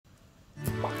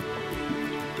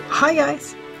Hi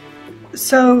guys!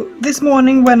 So this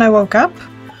morning when I woke up,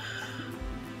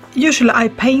 usually I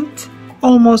paint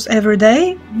almost every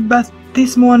day, but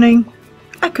this morning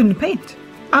I couldn't paint.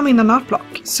 I'm in an art block.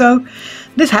 So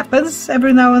this happens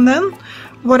every now and then.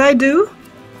 What I'm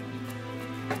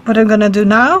gonna do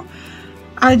now,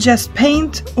 I just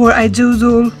paint or I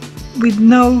doodle with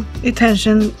no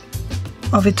intention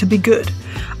of it to be good.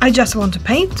 I just want to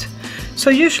paint. So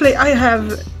usually I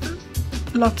have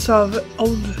lots of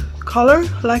old color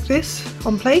like this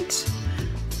on plates.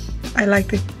 I like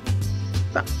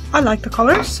the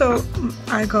color, so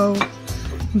I go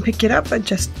and pick it up. I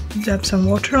just dab some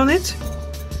water on it.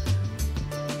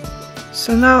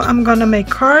 So now I'm gonna make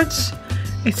cards.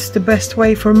 It's the best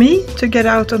way for me to get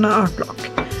out on an art block.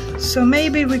 So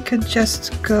maybe we could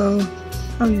just go,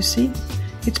 oh you see,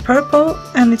 it's purple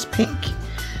and it's pink.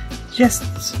 Just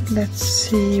let's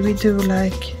see, we do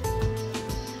like,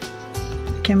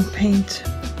 we can paint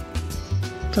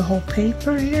the whole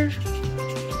paper here.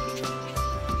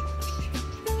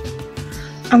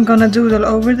 I'm gonna doodle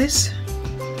over this.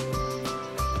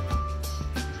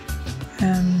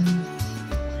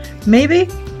 Maybe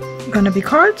gonna be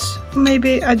cards,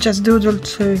 maybe I just doodle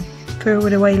to throw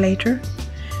it away later.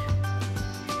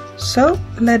 So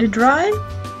let it dry.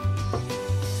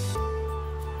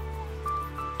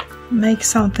 Make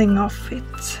something of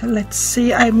it. Let's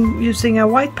see, I'm using a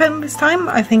white pen this time.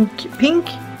 I think pink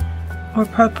or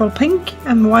purple pink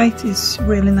and white is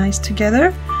really nice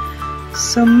together.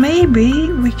 So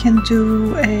maybe we can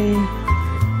do a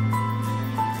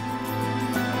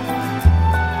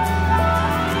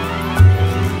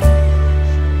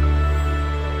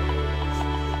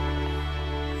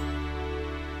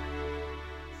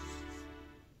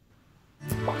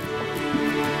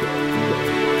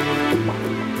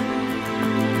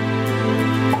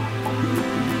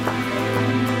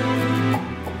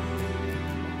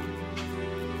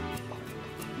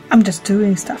I'm just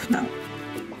doing stuff now.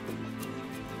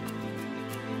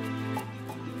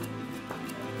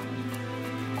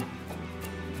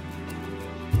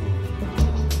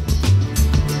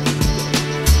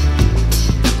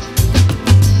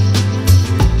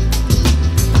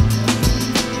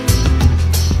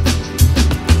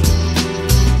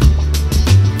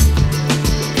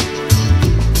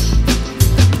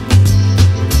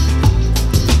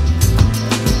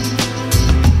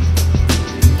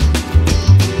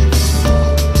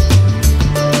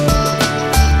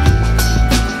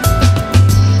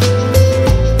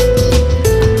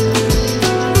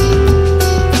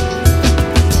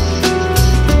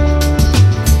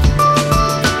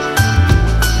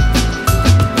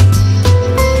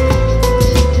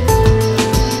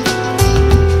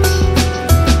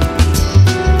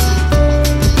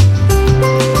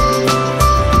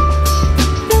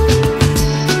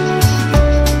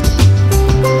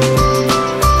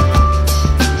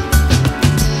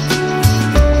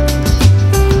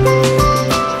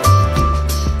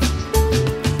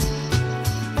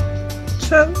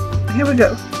 So here we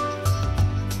go.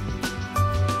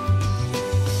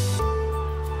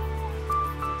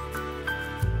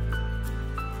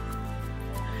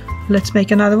 Let's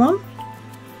make another one.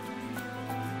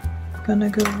 Gonna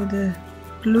go with the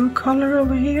blue color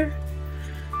over here.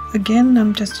 Again,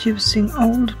 I'm just using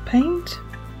old paint.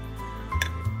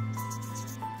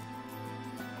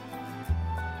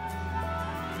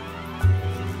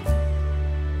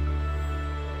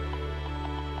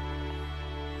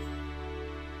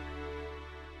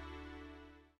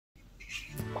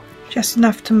 Just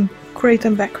enough to create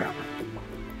a background.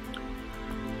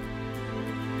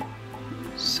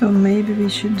 So maybe we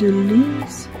should do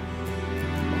leaves.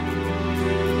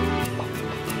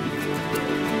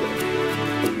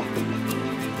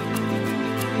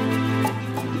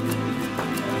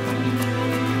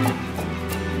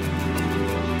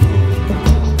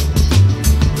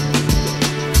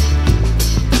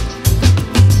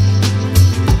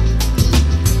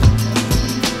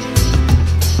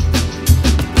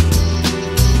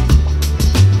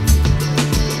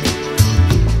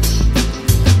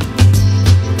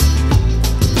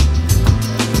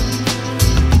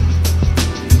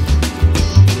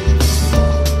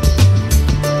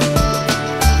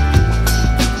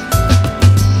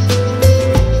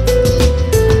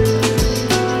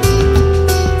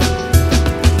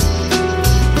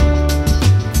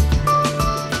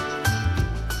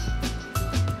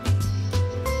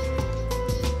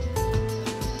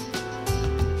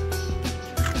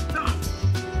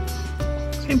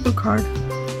 Simple card.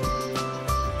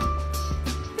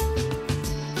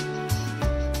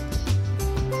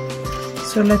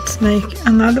 So let's make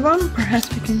another one.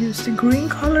 Perhaps we can use the green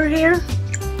color here.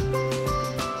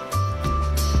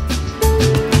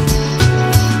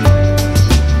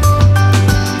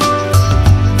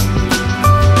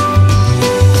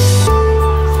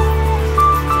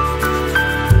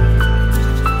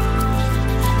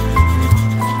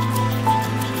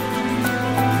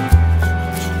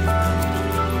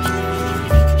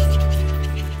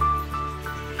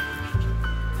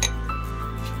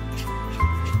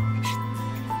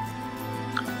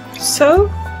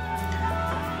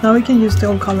 now we can use the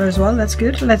old color as well. That's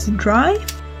good. Let's dry.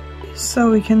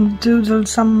 So we can doodle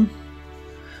some.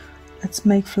 Let's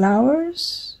make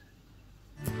flowers.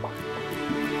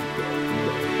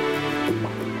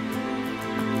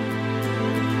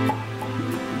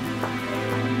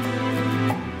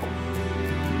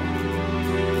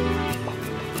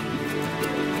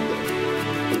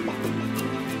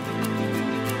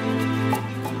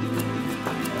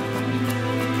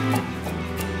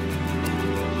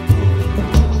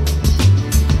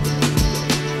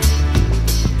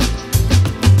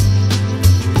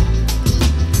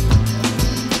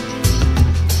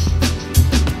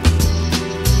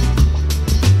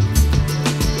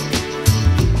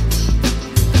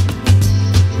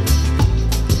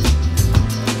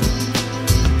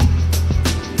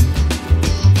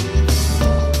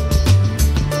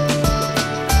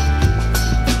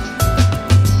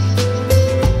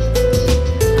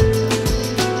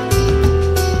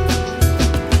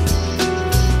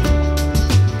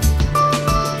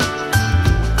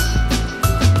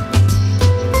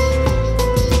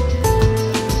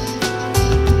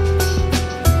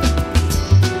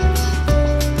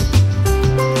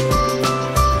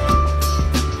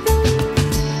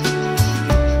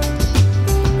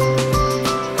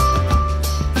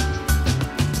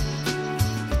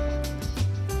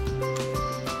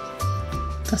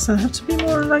 Doesn't have to be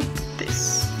more like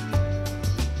this.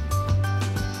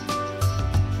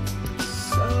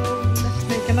 So let's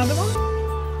make another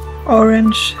one.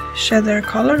 Orange cheddar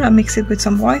color. I mix it with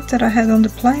some white that I had on the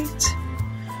plate.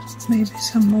 Maybe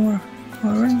some more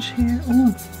orange here.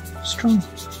 Oh, strong.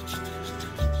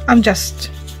 I'm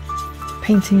just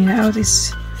painting it out.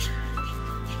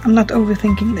 I'm not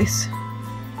overthinking this.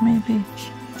 Maybe.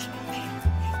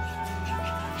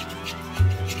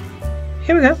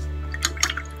 Here we go.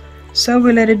 So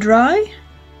we let it dry.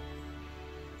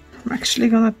 I'm actually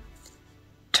gonna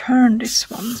turn this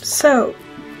one. So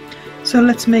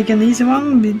let's make an easy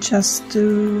one. We just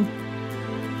do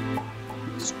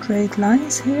straight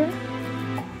lines here.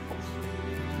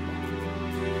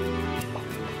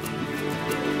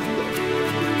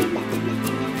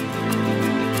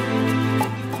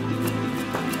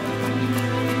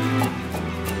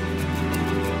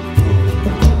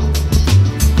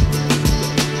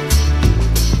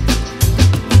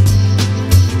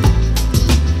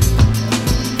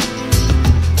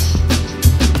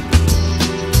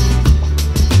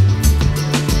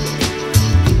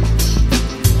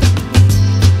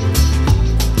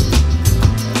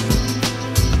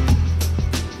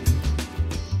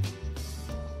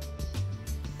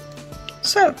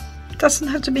 So, it doesn't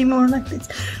have to be more like this.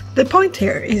 The point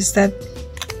here is that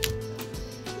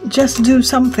just do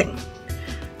something.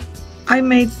 I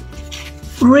made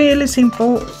really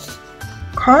simple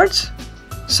cards,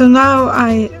 so now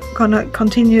I'm gonna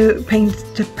continue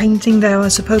the painting that I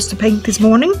was supposed to paint this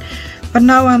morning, but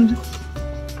now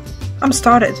I'm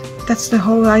started. That's the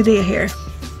whole idea here.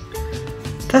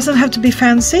 Doesn't have to be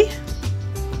fancy.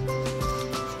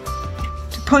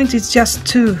 The point is just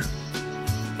to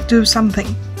do something.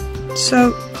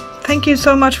 So thank you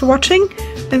so much for watching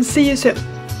and see you soon.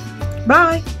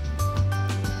 Bye.